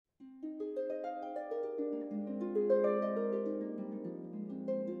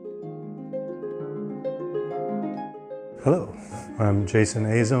Hello, I'm Jason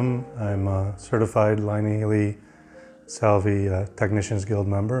Azem. I'm a certified Lion&힐리 Salvi Technicians Guild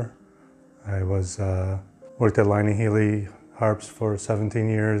member. I worked at Lion&힐리 harps for 17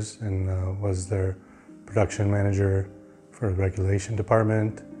 years and was their production manager for the regulation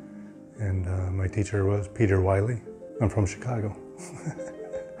department. And my teacher was Peter Wiley. I'm from Chicago.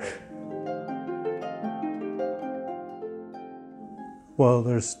 Well,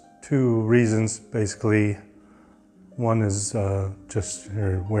 there's two reasons basically. One is just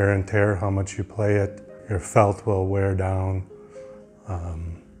your wear and tear, how much you play it. Your felt will wear down,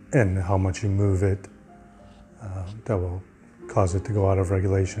 and how much you move it. That will cause it to go out of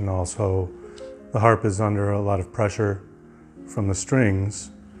regulation. Also, the harp is under a lot of pressure from the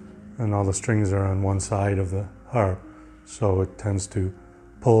strings, and all the strings are on one side of the harp, so it tends to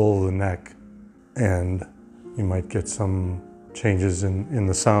pull the neck, and you might get some changes in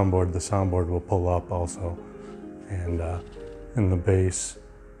the soundboard. The soundboard will pull up also. And in the bass,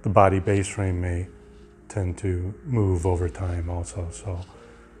 the body bass frame may tend to move over time also. So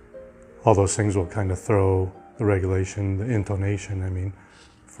all those things will kind of throw the regulation, the intonation. I mean,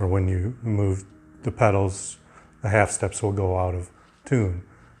 for when you move the pedals, the half steps will go out of tune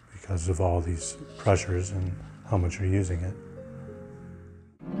because of all these pressures and how much you're using it.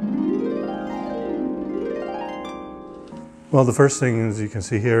 Well, the first thing, as you can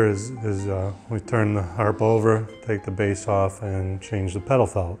see here, is we turn the harp over, take the bass off, and change the pedal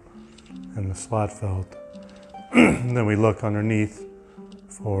felt and the slot felt. Then we look underneath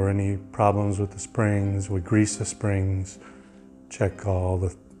for any problems with the springs. We grease the springs, check all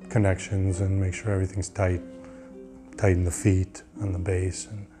the connections, and make sure everything's tight. Tighten the feet on the bass,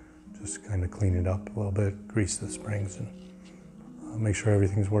 and just kind of clean it up a little bit, grease the springs, and make sure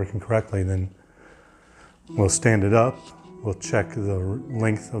everything's working correctly. Then we'll stand it up. We'll check the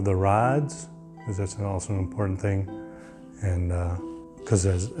length of the rods, because that's also an important thing. And because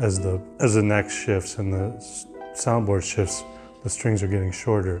as the neck shifts and the soundboard shifts, the strings are getting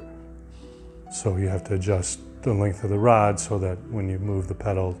shorter. So you have to adjust the length of the rod so that when you move the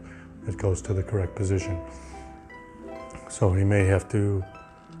pedal, it goes to the correct position. So you may have to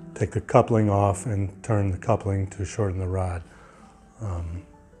take the coupling off and turn the coupling to shorten the rod.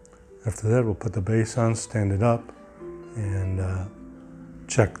 After that, we'll put the bass on, stand it up, and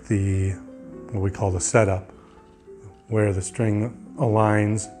check what we call the setup, where the string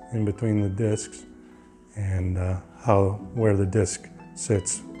aligns in between the discs and where the disc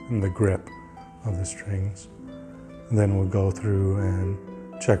sits in the grip of the strings. And then we'll go through and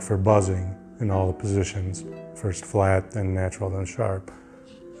check for buzzing in all the positions, first flat, then natural, then sharp.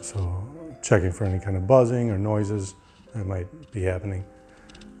 So checking for any kind of buzzing or noises that might be happening.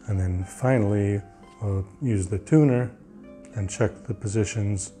 And then finally, we'll use the tuner and check the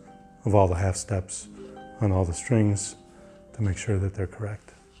positions of all the half steps on all the strings to make sure that they're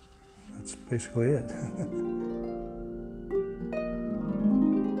correct. That's basically it.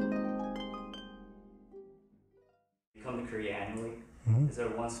 You come to Korea annually. Mm-hmm. Is there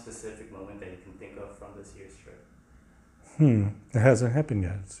one specific moment that you can think of from this year's trip? It hasn't happened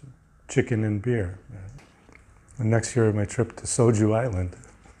yet. It's chicken and beer. And next year, my trip to Soju Island.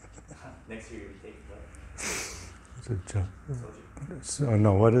 Next year, you take what? So,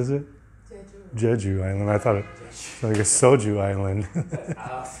 no, what is it? Jeju Island. I thought it was like a Soju Island.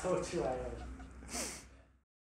 Soju Island.